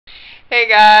Hey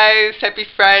guys, happy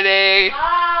Friday.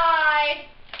 Hi.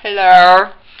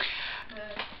 Hello.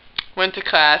 Went to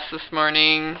class this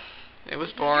morning. It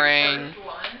was boring. Your first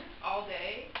one all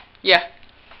day? Yeah.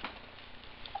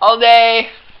 All day.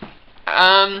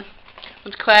 Went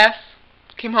to class.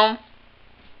 Came home.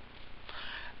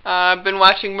 I've been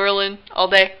watching Merlin all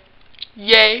day.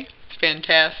 Yay. It's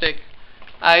fantastic.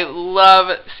 I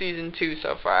love season 2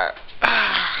 so far.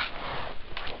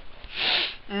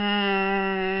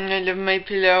 I love my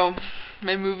pillow.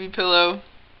 My movie pillow.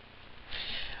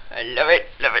 I love it,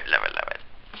 love it, love it, love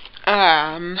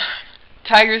it.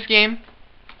 Tigers game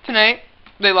tonight.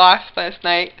 They lost last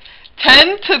night.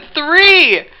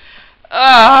 10-3!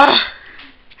 That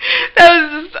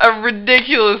was just a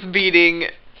ridiculous beating.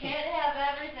 Can't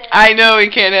have everything. I know we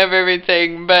can't have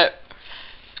everything, but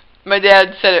my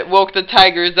dad said it woke the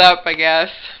Tigers up, I guess,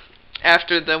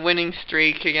 after the winning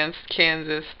streak against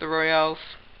Kansas, the Royals.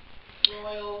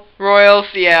 Royals,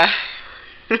 yeah.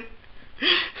 If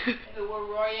it were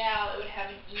Royale, it would have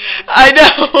an E. I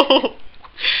know.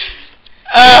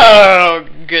 Oh,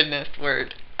 goodness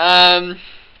word.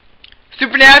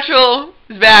 Supernatural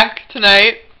is back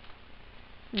tonight.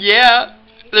 Yeah.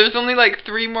 There's only like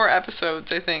 3 more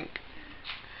episodes, I think.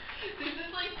 This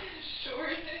is like the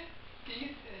shortest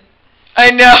season. I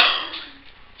know.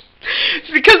 It's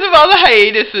because of all the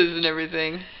hiatuses and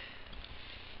everything.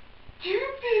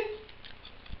 Stupid.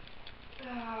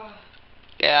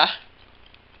 Yeah.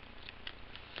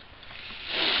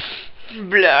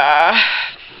 Blah.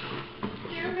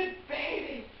 Stupid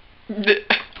baby.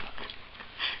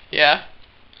 Yeah.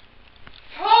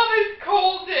 Thomas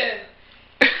Colton.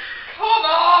 Come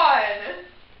on.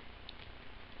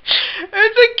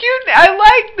 It's a cute. I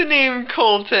like the name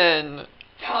Colton.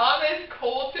 Thomas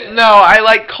Colton. No, I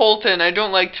like Colton. I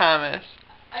don't like Thomas.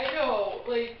 I know,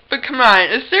 like. But come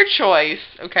on, it's their choice,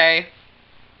 okay?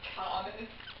 Thomas.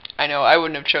 I know, I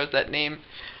wouldn't have chose that name.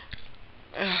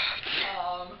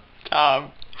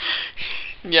 Tom.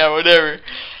 Yeah, whatever.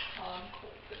 Tom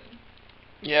Colton.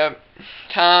 Yep.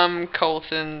 Tom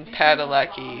Colton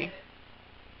Padalecki.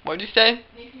 What'd you say?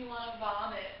 Makes me want to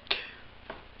vomit.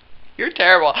 You're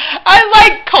terrible. I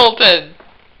like Colton!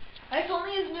 That's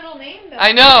only his middle name, though.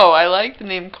 I know, I like the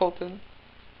name Colton.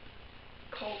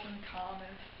 Colton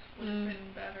Thomas would have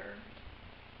been better.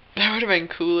 That would have been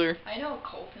cooler. I know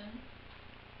Colton.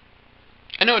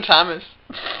 I know Thomas.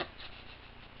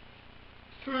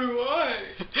 So do I.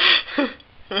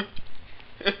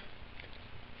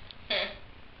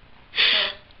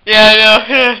 Yeah, I know.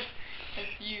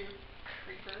 That's you,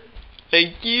 creeper.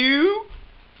 Thank you.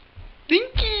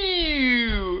 Thank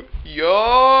you.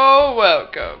 You're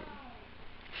welcome.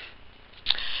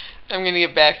 I'm gonna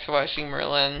get back to watching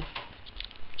Merlin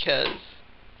because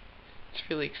it's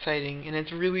really exciting and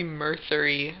it's really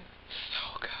Merthery.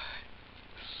 So good.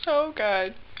 So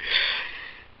good.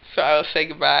 So I will say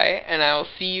goodbye and I will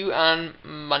see you on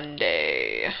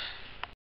Monday.